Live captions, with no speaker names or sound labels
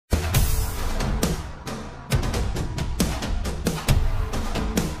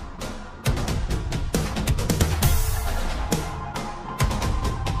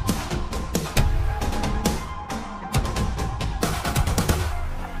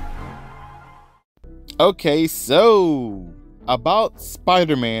Okay, so about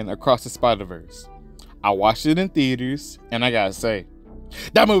Spider-Man Across the Spider-Verse. I watched it in theaters, and I gotta say,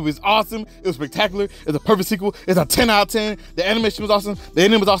 that movie was awesome. It was spectacular. It's a perfect sequel. It's a 10 out of 10. The animation was awesome. The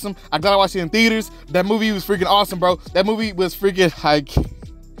ending was awesome. I'm glad I watched it in theaters. That movie was freaking awesome, bro. That movie was freaking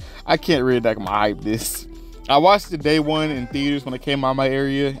I can't really like my hype this. I watched it day one in theaters when it came out of my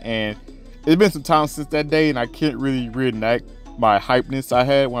area, and it's been some time since that day, and I can't really reenact my hypeness I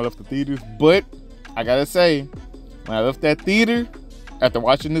had when I left the theaters. But I gotta say, when I left that theater after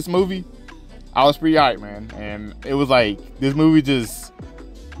watching this movie, I was pretty hyped, man. And it was like, this movie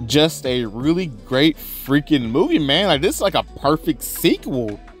just a really great freaking movie, man. Like, this is like a perfect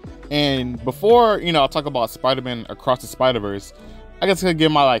sequel. And before, I'll talk about Spider-Man Across the Spider-Verse, I guess I could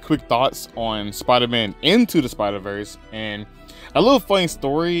give my like quick thoughts on Spider-Man Into the Spider-Verse. And a little funny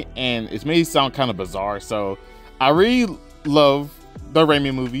story, and it's made it sound kind of bizarre. So I really love the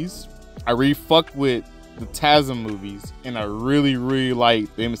Raimi movies. I really fuck with the TASM movies, and I really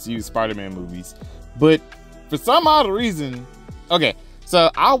like the MCU Spider-Man movies. But for some odd reason, okay,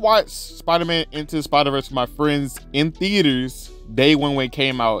 so I watched Spider-Man Into the Spider-Verse with my friends in theaters day one when it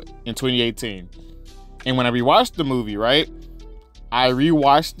came out in 2018. And when I rewatched the movie, right, I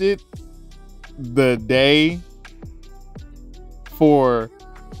rewatched it the day for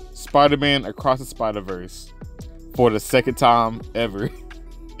Spider-Man Across the Spider-Verse for the second time ever.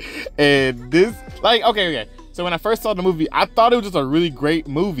 And this, like, okay. So when I first saw the movie, I thought it was just a really great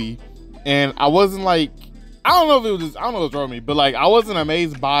movie. And I wasn't like, I don't know what's wrong with me, but like, I wasn't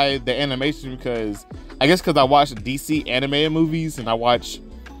amazed by the animation because I watched DC animated movies and I watch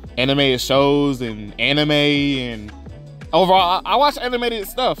animated shows and anime, and overall, I watch animated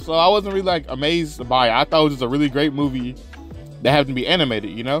stuff. So I wasn't really like amazed by it. I thought it was just a really great movie that happened to be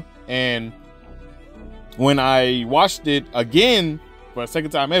animated, And when I watched it again for a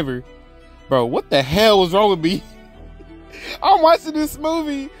second time ever, bro, what the hell was wrong with me? I'm watching this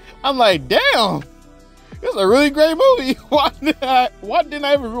movie, I'm like, damn, it's a really great movie. Why didn't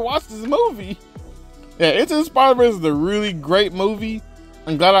I ever watch this movie? Yeah, Into the Spider-Verse is a really great movie.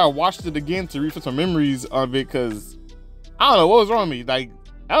 I'm glad I watched it again to refresh some memories of it, because I don't know what was wrong with me. Like,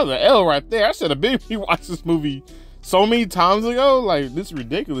 that was an L right there. I should have been rewatched this movie so many times ago. Like, this is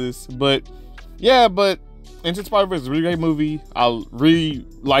ridiculous. But yeah, Into the Spider-Verse is a really great movie. I really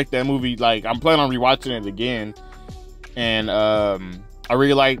like that movie. Like, I'm planning on rewatching it again. And I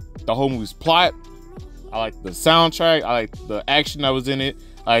really like the whole movie's plot. I like the soundtrack. I like the action that was in it.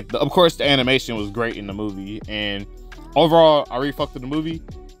 Of course, the animation was great in the movie. And overall, I really fucked with the movie.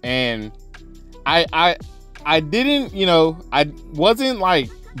 And I didn't, I wasn't like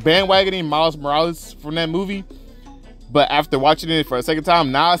bandwagoning Miles Morales from that movie. But after watching it for a second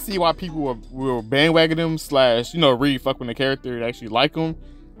time, now I see why people were bandwagoning him / really fuck with the character and actually like him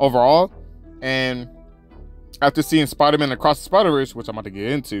overall. And after seeing Spider-Man Across the Spider-Verse, which I'm about to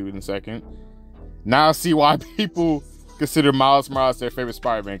get into in a second, now I see why people consider Miles Morales their favorite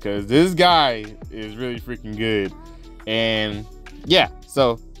Spider-Man, because this guy is really freaking good. And yeah,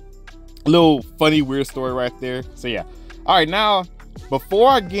 so a little funny, weird story right there. So yeah. All right, now, before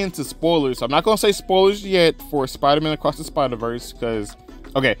I get into spoilers, I'm not going to say spoilers yet for Spider-Man Across the Spider-Verse, because,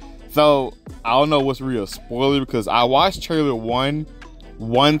 okay, so I don't know what's real spoiler, because I watched trailer one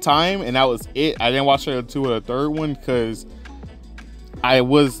time, and that was it. I didn't watch trailer 2 or the third one, because I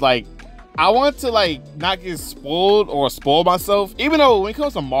was like, I want to like not get spoiled or spoil myself, even though when it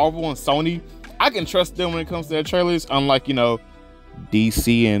comes to Marvel and Sony, I can trust them when it comes to their trailers, unlike,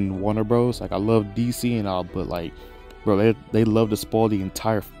 DC and Warner Bros. Like, I love DC and all, but like, bro, they love to spoil the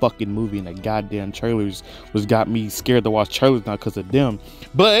entire fucking movie, and the goddamn trailers got me scared to watch trailers now because of them.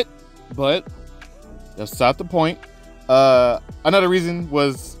 But that's not the point. Another reason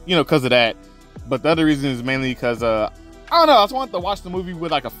was, because of that. But the other reason is mainly because I don't know, I just wanted to watch the movie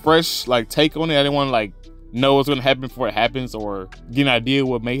with like a fresh like take on it. I didn't want to like know what's gonna happen before it happens, or get an idea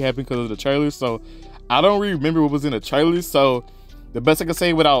what may happen because of the trailers. So I don't really remember what was in the trailers. So the best I can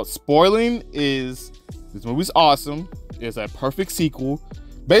say without spoiling is this movie's awesome. It's a perfect sequel,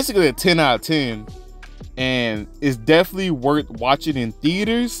 basically a 10 out of 10, and it's definitely worth watching in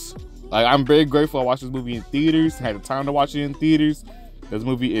theaters. Like, I'm very grateful I watched this movie in theaters, had the time to watch it in theaters. This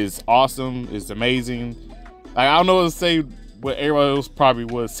movie is awesome. It's amazing. Like, I don't know what to say what everybody else probably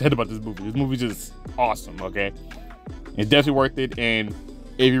would have said about this movie. This movie just awesome, okay? It's definitely worth it. And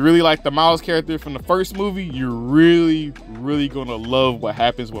if you really like the Miles character from the first movie, you're really gonna love what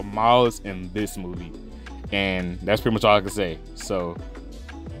happens with Miles in this movie. And that's pretty much all I can say. So,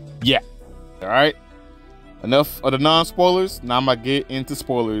 yeah. All right. Enough of the non-spoilers. Now I'm gonna get into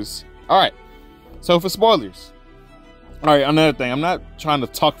spoilers. All right. So for spoilers, All right, another thing. I'm not trying to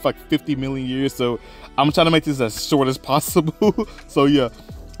talk for like 50 million years, so I'm trying to make this as short as possible. So yeah.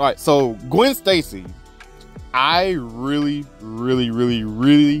 All right, so Gwen Stacy. I really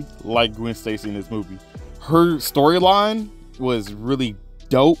like Gwen Stacy in this movie. Her storyline was really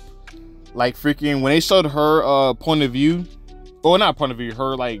dope. Like freaking when they showed her point of view, or not point of view,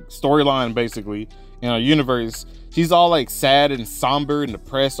 her like storyline basically in her universe, she's all like sad and somber and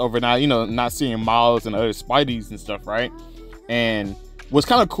depressed over now, you know, not seeing Miles and other Spideys and stuff, right? And what's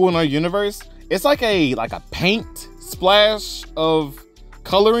kind of cool in our universe, it's like a paint splash of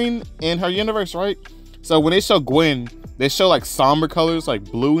coloring in her universe, right? So when they show Gwen, they show like somber colors like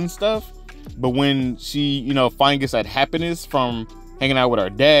blue and stuff, but when she, you know, finally gets that happiness from hanging out with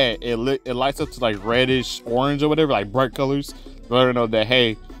her dad, it lights up to like reddish orange or whatever, like bright colors, to let her know that,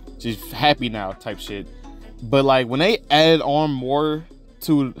 hey, she's happy now type shit. But like when they added on more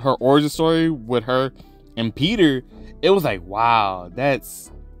to her origin story with her and Peter, it was like, wow,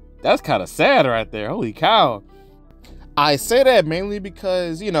 that's kind of sad right there. Holy cow. I say that mainly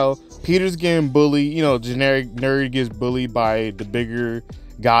because, you know, Peter's getting bullied, you know, generic nerd gets bullied by the bigger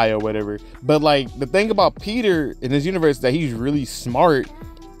guy or whatever. But like the thing about Peter in this universe is that he's really smart.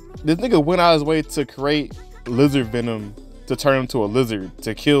 This nigga went out of his way to create lizard venom to turn him to a lizard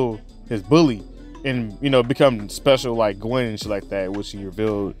to kill his bully and, you know, become special like Gwen and shit like that, which he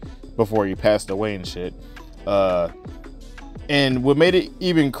revealed before he passed away and shit. And what made it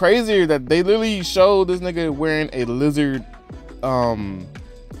even crazier that they literally showed this nigga wearing a lizard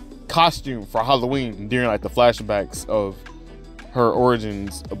costume for Halloween during like the flashbacks of her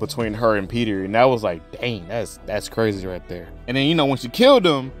origins between her and Peter, and that was like, dang, that's crazy right there. And then, you know, when she killed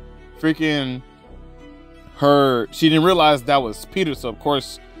him, freaking she didn't realize that was Peter, so of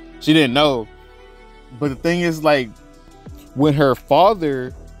course she didn't know. But the thing is, like, when her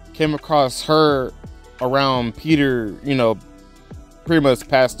father came across her around Peter, you know, pretty much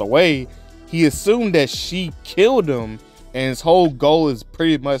passed away, he assumed that she killed him, and his whole goal is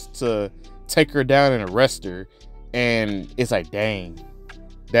pretty much to take her down and arrest her. And it's like, dang,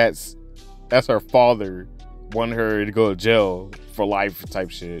 that's her father wanting her to go to jail for life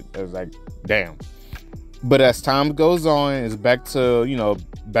type shit. It was like, damn. But as time goes on, it's back to, you know,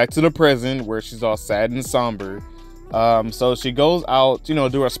 back to the present where she's all sad and somber. So she goes out, you know,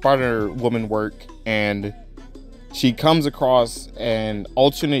 do her Spider-Woman work, and she comes across an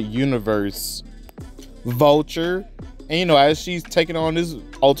alternate universe Vulture. And, you know, as she's taking on this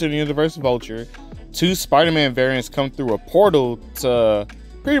alternate universe Vulture, 2 Spider-Man variants come through a portal to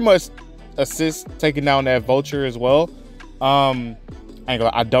pretty much assist taking down that Vulture as well.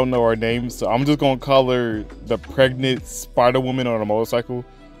 I don't know her name, so I'm just gonna call her the pregnant Spider-Woman on a motorcycle.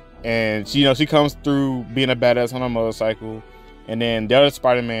 And she, you know, she comes through being a badass on a motorcycle. And then the other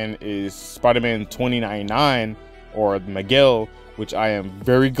Spider-Man is Spider-Man 2099, or Miguel, which I am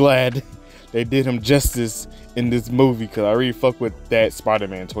very glad they did him justice in this movie, because I really fuck with that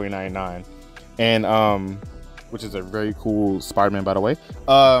Spider-Man 2099. And which is a very cool Spider-Man, by the way.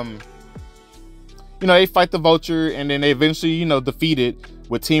 You know, they fight the Vulture, and then they eventually, you know, defeat it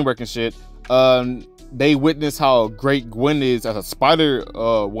with teamwork and shit. They witness how great Gwen is as a Spider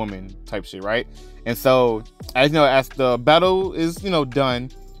woman type shit, right? And so, as you know, as the battle is, you know,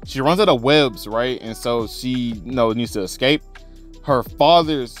 done, she runs out of webs, right? And so she, you know, needs to escape. Her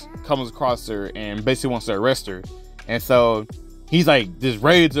father comes across her and basically wants to arrest her. And so he's like just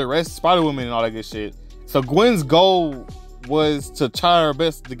ready to arrest Spider-Woman and all that good shit. So Gwen's goal was to try her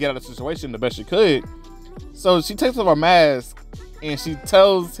best to get out of the situation the best she could. So she takes off her mask and she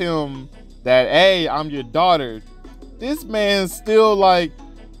tells him that, hey, I'm your daughter. This man's still like,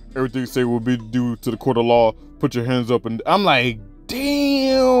 everything you say will be due to the court of law. Put your hands up. And I'm like,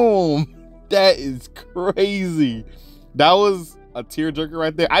 damn, that is crazy. That was a tearjerker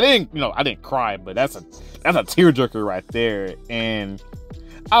right there. I didn't cry, but that's a tearjerker right there. And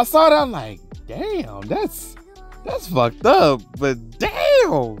I saw that, I'm like, damn, that's fucked up. But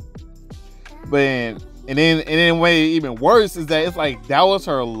damn. But and then way even worse is that it's like that was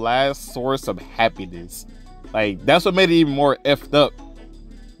her last source of happiness. Like that's what made it even more effed up.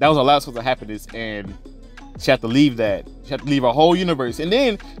 That was her last source of happiness, and she had to leave that. She had to leave her whole universe. And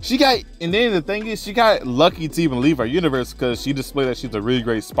then the thing is, she got lucky to even leave her universe, because she displayed that she's a really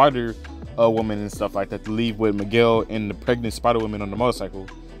great Spider woman and stuff like that, to leave with Miguel and the pregnant Spider-Woman on the motorcycle.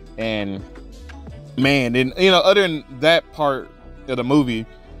 And man, then, you know, other than that part of the movie,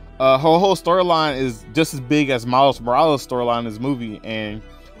 her whole storyline is just as big as Miles Morales' storyline in this movie. And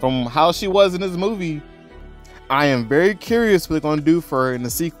from how she was in this movie, I am very curious what they're going to do for her in the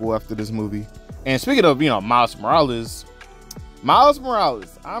sequel after this movie. And speaking of, you know, Miles Morales,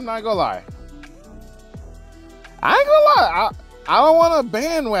 I'm not gonna lie, I ain't gonna lie, I don't want to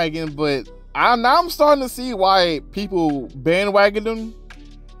bandwagon, but now I'm starting to see why people bandwagon them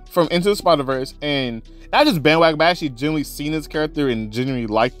from Into the Spider-Verse, and not just bandwagon, but actually genuinely seen this character and genuinely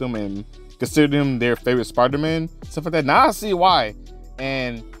liked them and considered him their favorite Spider-Man, stuff like that. Now I see why.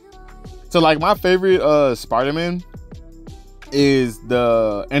 And so like my favorite Spider-Man is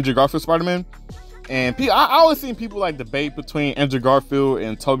the Andrew Garfield Spider-Man. And I always seen people like debate between Andrew Garfield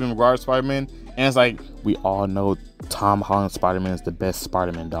and Tobey Maguire's Spider-Man. And it's like, we all know Tom Holland's Spider-Man is the best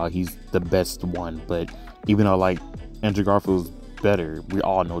Spider-Man, dog. He's the best one. But even though like Andrew Garfield's better, we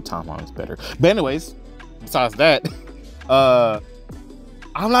all know Tom Holland's better. But anyways, besides that,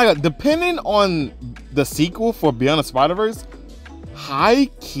 I'm like, depending on the sequel for Beyond the Spider-Verse, high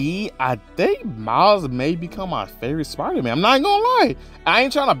key, I think Miles may become my favorite Spider-Man. I'm not gonna lie. I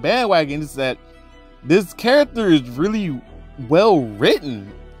ain't trying to bandwagon. It's that this character is really well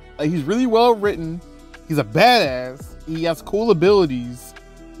written. Like, he's really well written. He's a badass. He has cool abilities.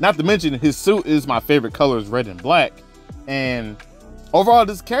 Not to mention his suit is my favorite colors, red and black. And overall,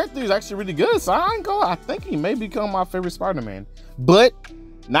 this character is actually really good. So I think he may become my favorite Spider-Man. But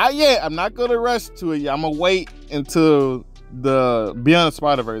not yet. I'm not gonna rush to it. I'm gonna wait until the Beyond the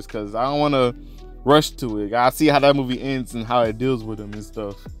Spider-Verse, because I don't want to rush to it. I see how that movie ends and how it deals with him and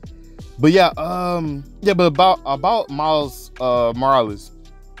stuff. But yeah, but about Miles Morales,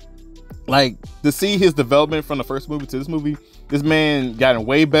 like, to see his development from the first movie to this movie, this man gotten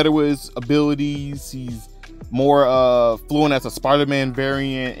way better with his abilities. He's more fluent as a Spider-Man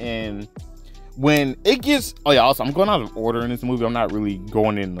variant, and when it gets, oh yeah, also I'm going out of order in this movie. I'm not really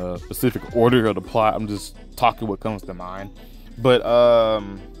going in the specific order of the plot. I'm just talking what comes to mind. But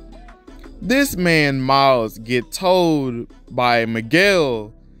this man Miles get told by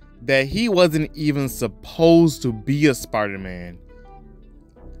Miguel that he wasn't even supposed to be a Spider-Man.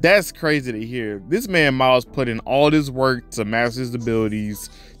 That's crazy to hear. This man Miles put in all this work to master his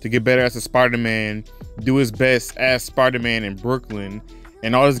abilities, to get better as a Spider-Man, do his best as Spider-Man in Brooklyn,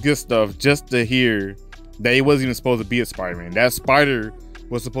 and all this good stuff, just to hear that he wasn't even supposed to be a Spider-Man. That spider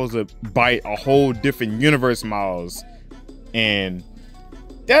was supposed to bite a whole different universe, Miles. And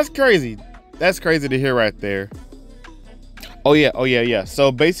that's crazy. That's crazy to hear right there. Oh yeah.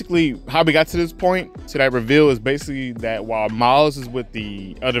 So basically, how we got to this point, to that reveal, is basically that while Miles is with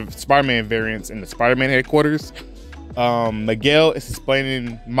the other Spider-Man variants in the Spider-Man headquarters, Miguel is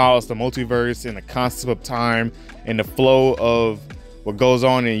explaining Miles the multiverse and the concept of time and the flow of what goes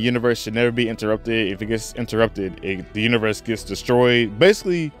on in the universe should never be interrupted. If it gets interrupted, the universe gets destroyed.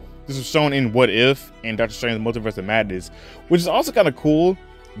 Basically, this was shown in What If and Doctor Strange Multiverse of Madness, which is also kind of cool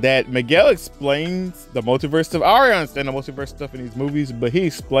that Miguel explains the multiverse stuff. I already understand the multiverse stuff in these movies, but he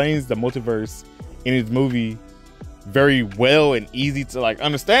explains the multiverse in his movie very well and easy to like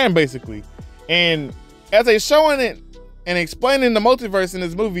understand, basically. And as they showing it and explaining the multiverse in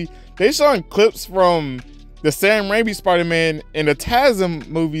this movie, they showing clips from the Sam Raimi Spider-Man and the TASM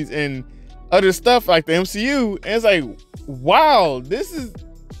movies and other stuff like the MCU. And it's like, wow, this is...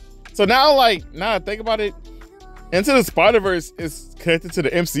 So now, like, now I think about it, Into the Spider-Verse is connected to the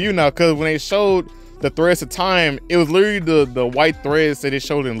MCU now, because when they showed the threads of time, it was literally the white threads that they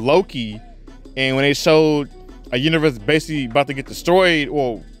showed in Loki. And when they showed a universe basically about to get destroyed,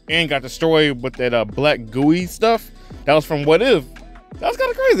 and got destroyed with that black gooey stuff, that was from What If. That's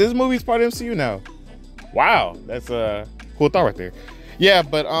kind of crazy. This movie's part of MCU now. Wow, that's a cool thought right there. Yeah,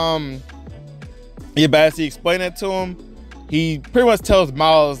 but as he explained that to him, he pretty much tells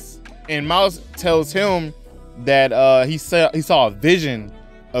Miles, and Miles tells him that he saw a vision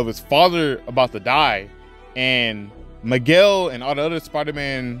of his father about to die, and Miguel and all the other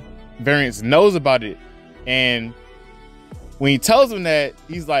Spider-Man variants knows about it. And when he tells him that,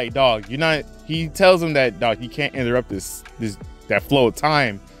 he's like, dog, he tells him that, dog, you can't interrupt that flow of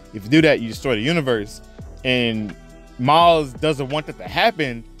time. If you do that, you destroy the universe. And Miles doesn't want that to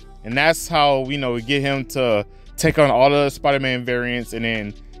happen, and that's how we get him to take on all the Spider-Man variants. And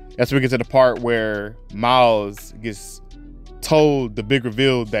then that's where we get to the part where Miles gets told the big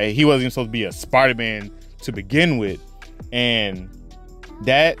reveal that he wasn't even supposed to be a Spider-Man to begin with, and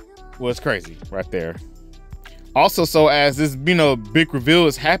that was crazy right there. Also, so as this big reveal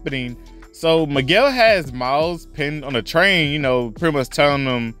is happening, so Miguel has Miles pinned on a train, pretty much telling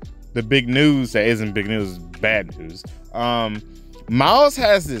him the big news that isn't big news, bad news. Miles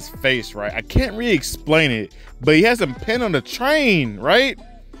has this face, right? I can't really explain it, but he has him pinned on the train, right?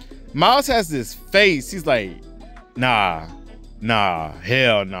 Miles has this face. He's like, nah,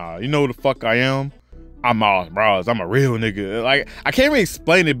 hell nah. You know who the fuck I am? I'm Miles Morales. I'm a real nigga. Like, I can't really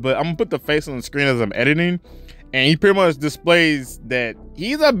explain it, but I'm gonna put the face on the screen as I'm editing, and he pretty much displays that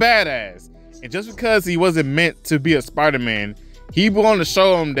he's a badass. And just because he wasn't meant to be a Spider-Man, he wanted to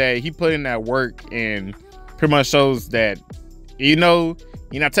show him that he put in that work, and pretty much shows that, you know,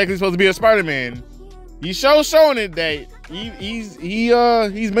 he's not technically supposed to be a Spider-Man. He's showing it that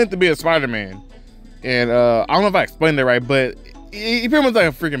he's meant to be a Spider-Man. And I don't know if I explained it right, but he pretty much like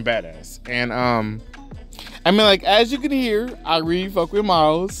a freaking badass. And I mean, like, as you can hear, I really fuck with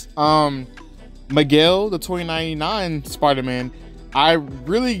Miles. Miguel, the 2099 Spider-Man, I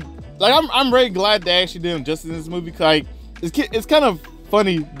really like. I'm very glad they actually did him justice in this movie. Cause, like, it's kind of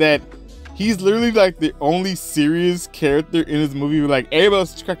funny that he's literally like the only serious character in this movie. Like, everybody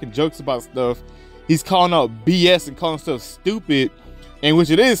else is cracking jokes about stuff. He's calling out BS and calling stuff stupid, and which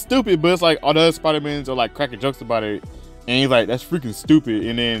it is stupid, but it's like all the other Spider-Mans are like cracking jokes about it, and he's like, that's freaking stupid.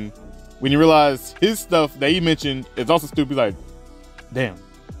 And then when you realize his stuff that he mentioned is also stupid, like, damn,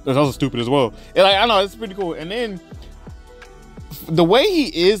 that's also stupid as well. And like, I know, it's pretty cool. And then the way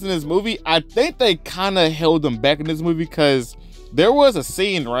he is in this movie, I think they kind of held him back in this movie, because there was a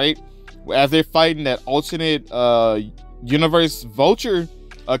scene, right, as they're fighting that alternate universe Vulture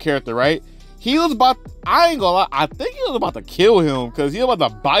character, right? He was about, I ain't gonna lie, I think he was about to kill him, because he was about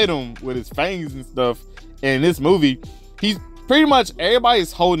to bite him with his fangs and stuff. And in this movie, he's pretty much,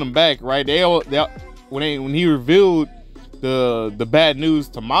 everybody's holding him back, right? When he revealed the bad news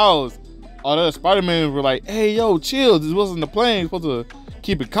to Miles, all the other Spider-Man were like, hey, yo, chill, this wasn't the plan, you're supposed to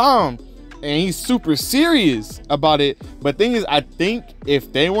keep it calm. And he's super serious about it. But thing is, I think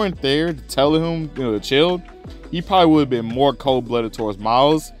if they weren't there to tell him, you know, to chill, he probably would have been more cold-blooded towards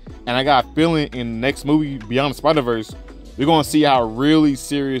Miles. And I got a feeling in the next movie, Beyond the Spider-Verse, we're going to see how really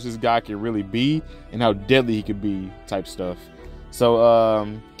serious this guy can really be and how deadly he could be, type stuff. So,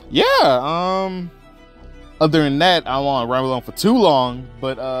 yeah, other than that, I don't want to ramble on for too long,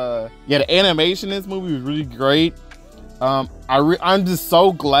 but yeah, the animation in this movie was really great. I'm just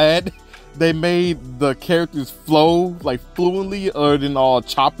so glad they made the characters flow like fluently, other than all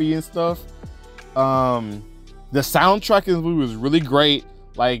choppy and stuff. The soundtrack in this movie was really great.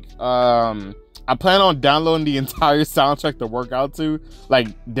 Like, I plan on downloading the entire soundtrack to work out to, like,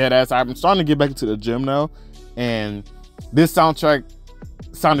 dead ass. I'm starting to get back into the gym now, and this soundtrack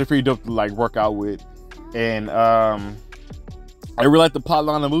sounded pretty dope to like work out with. And I really like the plot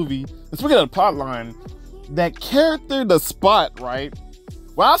line of the movie. And speaking of the plot line, that character, the Spot, right?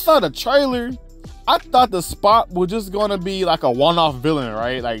 When I saw the trailer, I thought the Spot was just gonna be like a one-off villain,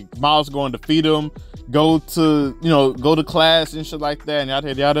 right? Like Miles going to defeat him, go to class and shit like that, and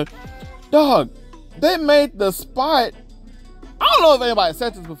yada yada. Dog, they made the Spot. I don't know if anybody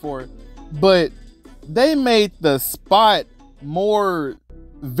said this before, but they made the Spot more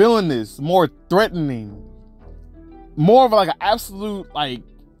villainous, more threatening, more of like an absolute like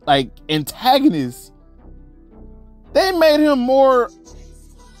antagonist. They made him more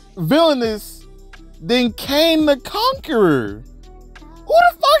villainous than Kane the Conqueror. Who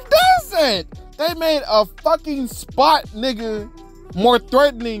the fuck does that? They made a fucking Spot nigga more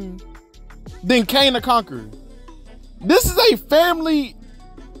threatening than Kane the Conqueror. This is a family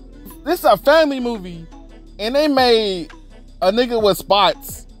movie, and they made a nigga with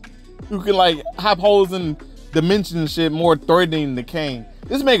spots who can like have holes in dimensions and shit more threatening than Kane.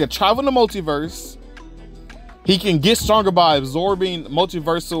 This nigga travel in the multiverse. He can get stronger by absorbing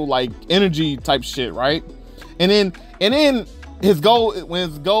multiversal like energy type shit, right? And then his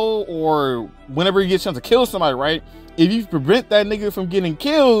goal, or whenever he gets a chance to kill somebody, right? If you prevent that nigga from getting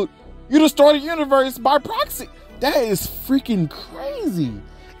killed, you destroy the universe by proxy. That is freaking crazy.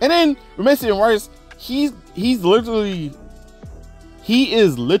 And then what makes it worse, he is literally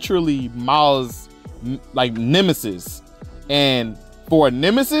Miles' like nemesis. And for a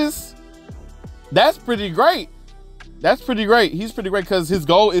nemesis, that's pretty great. He's pretty great because his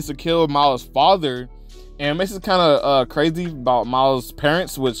goal is to kill Miles' father. And it makes it kind of crazy about Miles'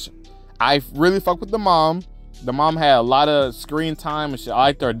 parents, which I really fuck with the mom. The mom had a lot of screen time, and I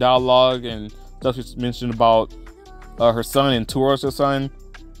liked her dialogue and stuff she mentioned about her son and towards her son.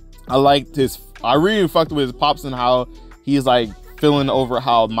 I really fucked with his pops and how he's like feeling over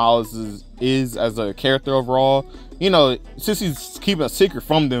how Miles is as a character overall. You know, since he's keeping a secret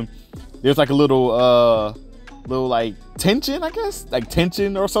from them, there's like a little like tension, I guess, like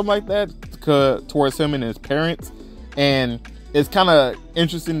tension or something like that towards him and his parents. And it's kind of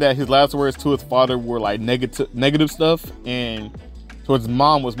interesting that his last words to his father were like negative stuff, and towards his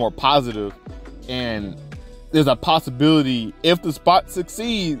mom was more positive. And there's a possibility if the Spot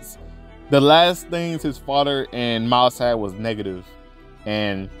succeeds, the last things his father and Miles had was negative.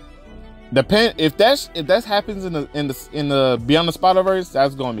 And if that happens in the Beyond the Spider-Verse,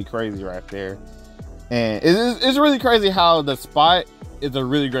 that's gonna be crazy right there. And it's really crazy how the Spot is a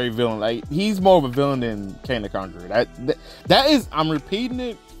really great villain. Like, he's more of a villain than Kang the Conqueror. That is, I'm repeating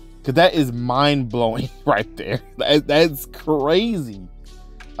it because that is mind blowing right there. That's crazy.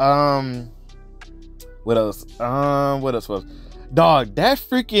 What else? What else was? Dog, that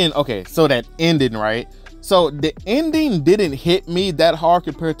freaking, okay, so that ending, right? So the ending didn't hit me that hard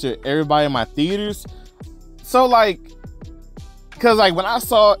compared to everybody in my theaters. So like, cause like when I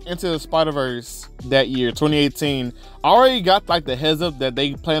saw Into the Spider-Verse that year, 2018, I already got like the heads up that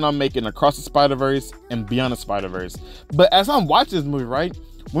they plan on making Across the Spider-Verse and Beyond the Spider-Verse. But as I'm watching this movie, right,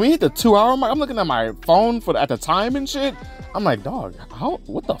 when we hit the 2 hour mark, I'm looking at my phone at the time and shit. I'm like, dog,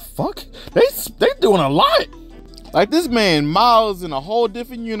 what the fuck? They doing a lot. Like, this man Miles in a whole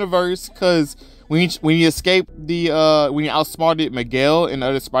different universe, cause when he escaped when he outsmarted Miguel and the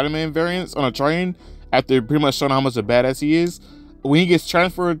other Spider-Man variants on a train after pretty much showing how much a badass he is, when he gets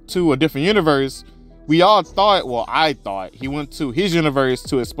transferred to a different universe, we all thought, well, I thought he went to his universe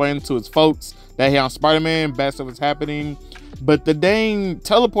to explain to his folks that he on Spider-Man, bad stuff is happening. But the dang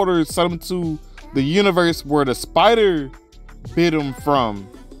teleporter sent him to the universe where the spider bit him from.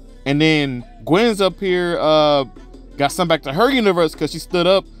 And then Gwen's up here, got sent back to her universe because she stood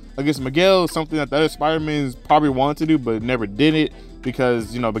up against Miguel, something that the other Spider-Mans probably wanted to do but never did it,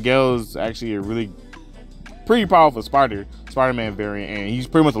 because, you know, Miguel's actually a really pretty powerful Spider-Man variant, and he's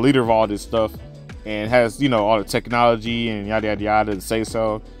pretty much the leader of all this stuff and has, you know, all the technology and yada yada yada to say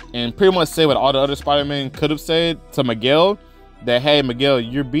so, and pretty much say what all the other Spider-Man could have said to Miguel, that, hey Miguel,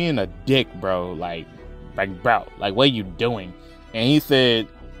 you're being a dick, bro, like bro, like what are you doing? And he said,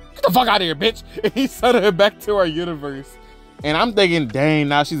 get the fuck out of here, bitch. And he sent her back to our universe. And I'm thinking, dang,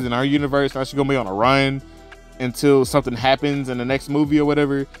 now she's in our universe. Now she's gonna be on a run until something happens in the next movie or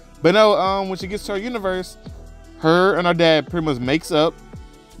whatever. But no, when she gets to our universe, her and her dad pretty much makes up.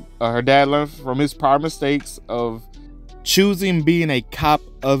 Her dad learned from his prior mistakes of choosing being a cop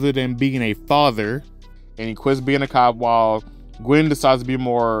other than being a father. And he quits being a cop, while Gwen decides to be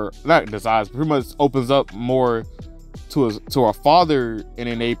more, pretty much opens up more to her father, and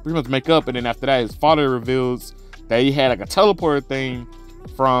then they pretty much make up. And then after that, his father reveals that he had like a teleporter thing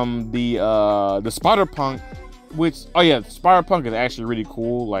from the Spider-Punk, which, oh yeah, Spider-Punk is actually really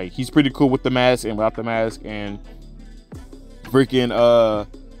cool. Like, he's pretty cool with the mask and without the mask, and freaking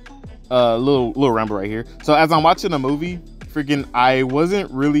little ramble right here. So as I'm watching the movie, freaking, I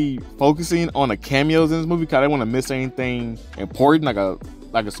wasn't really focusing on the cameos in this movie because I didn't want to miss anything important,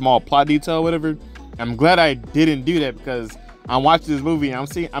 like a small plot detail or whatever. I'm glad I didn't do that, because I'm watching this movie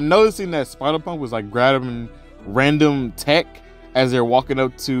and I'm noticing that Spider-Punk was like grabbing random tech as they're walking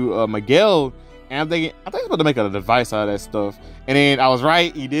up to Miguel, and I'm thinking he's about to make a device out of that stuff. And then I was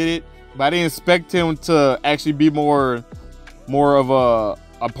right, he did it, but I didn't expect him to actually be more of a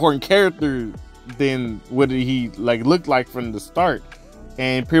important character than what he like looked like from the start.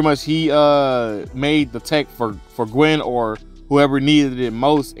 And pretty much he made the tech for Gwen or whoever needed it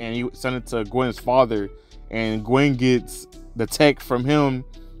most, and he sent it to Gwen's father, and Gwen gets the tech from him,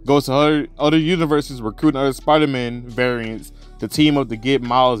 goes to other universes, recruiting other Spider-Man variants to team up to get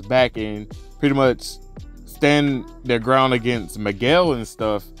Miles back and pretty much stand their ground against Miguel and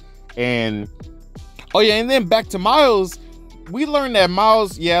stuff. And oh yeah, and then back to Miles, we learned that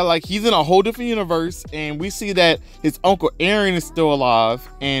Miles, yeah, like he's in a whole different universe, and we see that his uncle Aaron is still alive,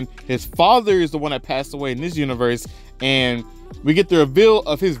 and his father is the one that passed away in this universe. And we get the reveal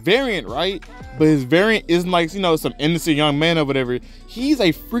of his variant, right? But his variant isn't like, you know, some innocent young man or whatever. He's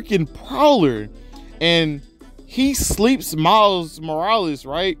a freaking prowler, and he sleeps Miles Morales,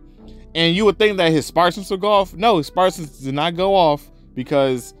 right? And you would think that his spider sense would go off. No, his spider sense did not go off,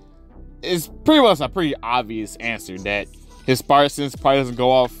 because it's pretty much a pretty obvious answer that his spider sense probably doesn't go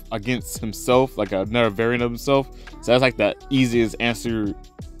off against himself, like another variant of himself. So that's like the easiest answer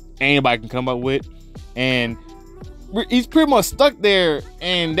anybody can come up with. And he's pretty much stuck there,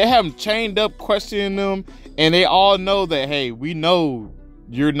 and they have him chained up, questioning him, and they all know that, hey, we know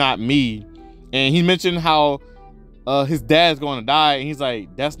you're not me. And he mentioned how his dad's going to die, and he's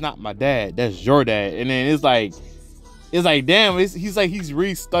like, that's not my dad, that's your dad. And then it's like damn, he's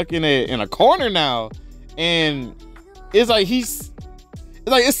really stuck in a corner now. And it's like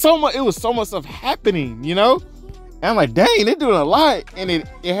it's so much, it was so much stuff happening, you know? And I'm like, dang, they're doing a lot. And it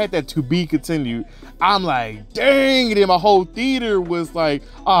had that to be continued. I'm like, dang. And then my whole theater was like,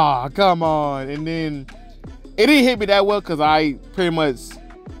 ah, come on. And then it didn't hit me that well because I pretty much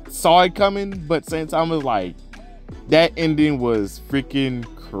saw it coming. But at the same time, it was like, that ending was freaking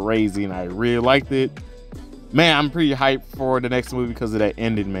crazy. And I really liked it. Man, I'm pretty hyped for the next movie because of that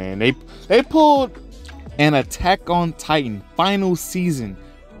ending, man. They pulled an Attack on Titan final season,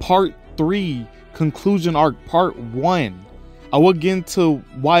 part 3, conclusion arc, part 1. I will get into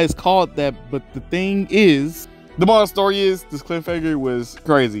why it's called that, but the thing is, the moral story is this cliffhanger was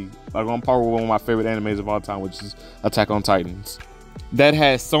crazy. Like on par with one of my favorite animes of all time, which is Attack on Titans. That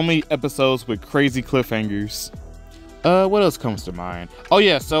has so many episodes with crazy cliffhangers. What else comes to mind? Oh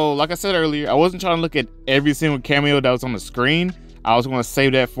yeah, so like I said earlier, I wasn't trying to look at every single cameo that was on the screen. I was gonna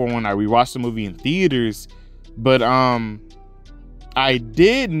save that for when I rewatched the movie in theaters. But I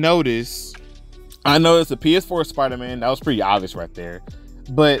did notice, I noticed the PS4 Spider-Man. That was pretty obvious right there.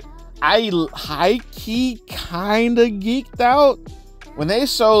 But I high-key kinda geeked out when they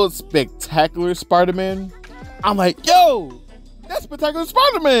showed Spectacular Spider-Man. I'm like, yo, that's Spectacular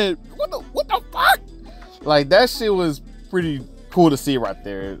Spider-Man. What the fuck? Like, that shit was pretty cool to see right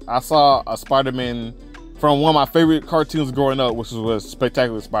there. I saw a Spider-Man from one of my favorite cartoons growing up, which was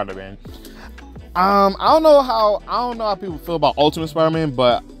Spectacular Spider-Man. I don't know how people feel about Ultimate Spider-Man,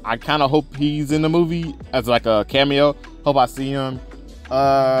 but I kind of hope he's in the movie as like a cameo. Hope I see him. What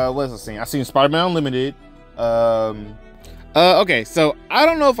else I seen? I seen Spider-Man Unlimited. Okay, so I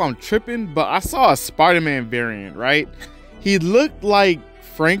don't know if I'm tripping, but I saw a Spider-Man variant, right? He looked like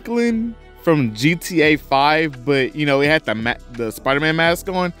Franklin from GTA 5, but you know, he had the Spider-Man mask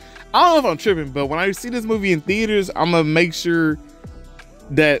on. I don't know if I'm tripping, but when I see this movie in theaters, I'm gonna make sure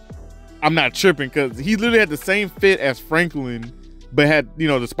that I'm not tripping, because he literally had the same fit as Franklin, but had, you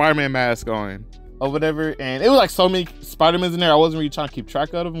know, the Spider-Man mask on or whatever. And it was like so many Spider-Mans in there, I wasn't really trying to keep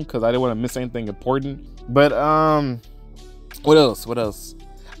track of them because I didn't want to miss anything important. But what else?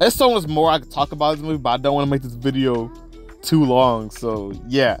 There's so much more I could talk about this movie, but I don't want to make this video too long. So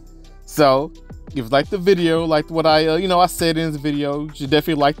yeah, so if you like the video, like what I I said in this video, you should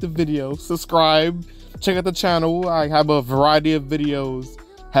definitely like the video, subscribe, check out the channel. I have a variety of videos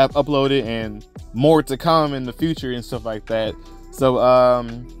have uploaded and more to come in the future and stuff like that. So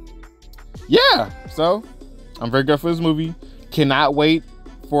yeah, so I'm very good for this movie. Cannot wait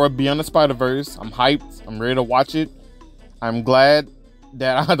for Beyond the Spider-Verse. I'm hyped. I'm ready to watch it. I'm glad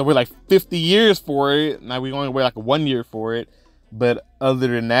that I had to wait like 50 years for it. Now we only wait like 1 year for it. But other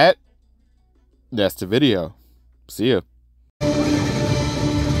than that, that's the video. See ya.